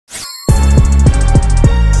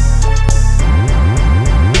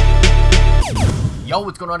Yo,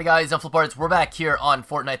 what's going on, guys? I'm FlipArtz. We're back here on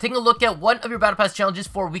Fortnite, taking a look at one of your Battle Pass challenges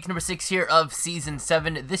for week number 6 here of Season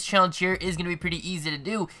 7. This challenge here is going to be pretty easy to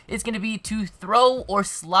do. It's going to be to throw or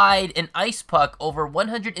slide an ice puck over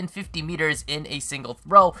 150 meters in a single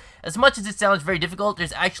throw. As much as it sounds very difficult,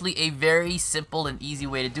 there's actually a very simple and easy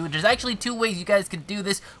way to do it. There's actually two ways you guys can do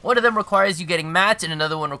this. One of them requires you getting mats, and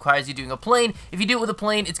another one requires you doing a plane. If you do it with a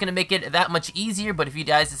plane, it's going to make it that much easier, but if you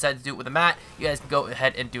guys decide to do it with a mat, you guys can go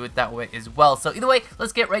ahead and do it that way as well. So either way,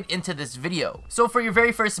 let's get right into this video. So for your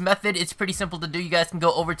very first method, it's pretty simple to do. You guys can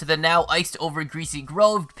go over to the now iced over greasy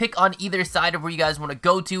grove, pick on either side of where you guys want to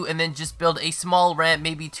go to, and then just build a small ramp,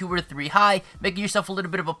 maybe 2 or 3 high, making yourself a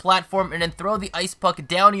little bit of a platform, and then throw the ice puck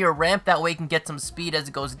down your ramp. That way you can get some speed as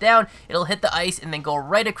it goes down. It'll hit the ice and then go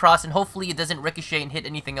right across, and hopefully it doesn't ricochet and hit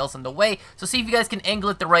anything else on the way. So see if you guys can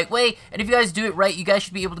angle it the right way, and if you guys do it right, you guys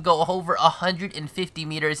should be able to go over 150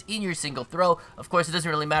 meters in your single throw. Of course, it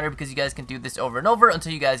doesn't really matter because you guys can do this over and over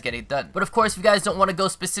until you guys get it done. But of course, if you guys don't want to go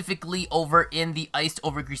specifically over in the iced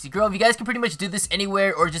over greasy grove, you guys can pretty much do this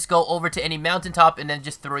anywhere, or just go over to any mountaintop and then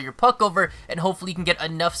just throw your puck over, and hopefully you can get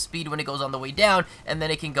enough speed when it goes on the way down, and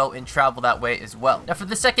then it can go and travel that way as well. Now for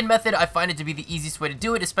the second method, I find it to be the easiest way to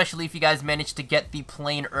do it, especially if you guys manage to get the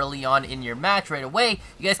plane early on in your match right away.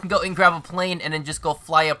 You guys can go and grab a plane and then just go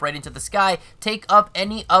fly up right into the sky, take up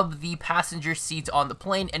any of the passenger seats on the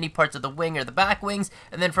plane, any parts of the wing or the back wings,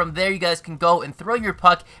 and then from there you guys can go and throw your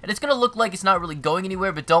puck, and it's going to look like it's not really going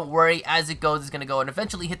anywhere, but don't worry, as it goes, it's going to go and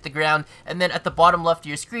eventually hit the ground. And then at the bottom left of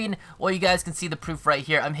your screen, well, you guys can see the proof right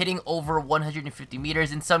here. I'm hitting over 150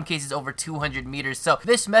 meters, in some cases over 200 meters. So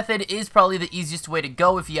this method is probably the easiest way to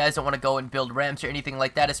go if you guys don't want to go and build ramps or anything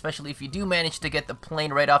like that, especially if you do manage to get the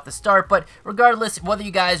plane right off the start. But regardless, whether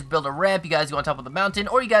you guys build a ramp, you guys go on top of the mountain,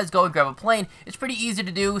 or you guys go and grab a plane, it's pretty easy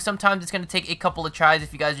to do. Sometimes it's going to take a couple of tries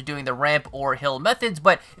if you guys are doing the ramp or hill methods,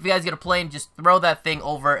 but if you guys get a plane, just throw that thing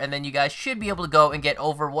over, and then you guys should be able to go and get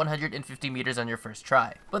over 150 meters on your first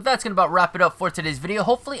try. But that's gonna about wrap it up for today's video.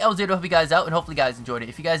 Hopefully I was able to help you guys out, and hopefully you guys enjoyed it.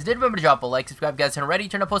 If you guys did, remember to drop a like, subscribe if you guys haven't already,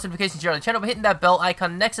 turn on post notifications here on the channel by hitting that bell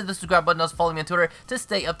icon next to the subscribe button. Also follow me on Twitter to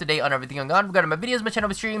stay up to date on everything going on regarding my videos, my channel,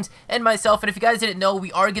 my streams, and myself. And if you guys didn't know,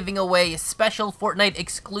 we are giving away special Fortnite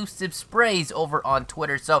exclusive sprays over on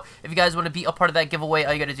Twitter. So if you guys want to be a part of that giveaway,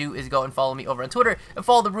 all you gotta do is go and follow me over on Twitter and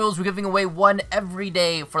follow the rules. We're giving away one every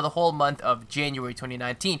day for the whole month of January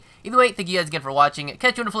 2019. Either way, thank you guys again for watching.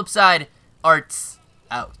 Catch you on the flip side. Arts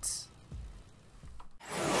out.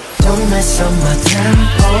 Don't mess up my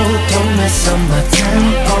tempo, don't mess up my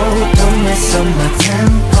tempo, don't mess up my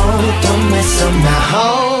tempo, don't mess up my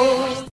whole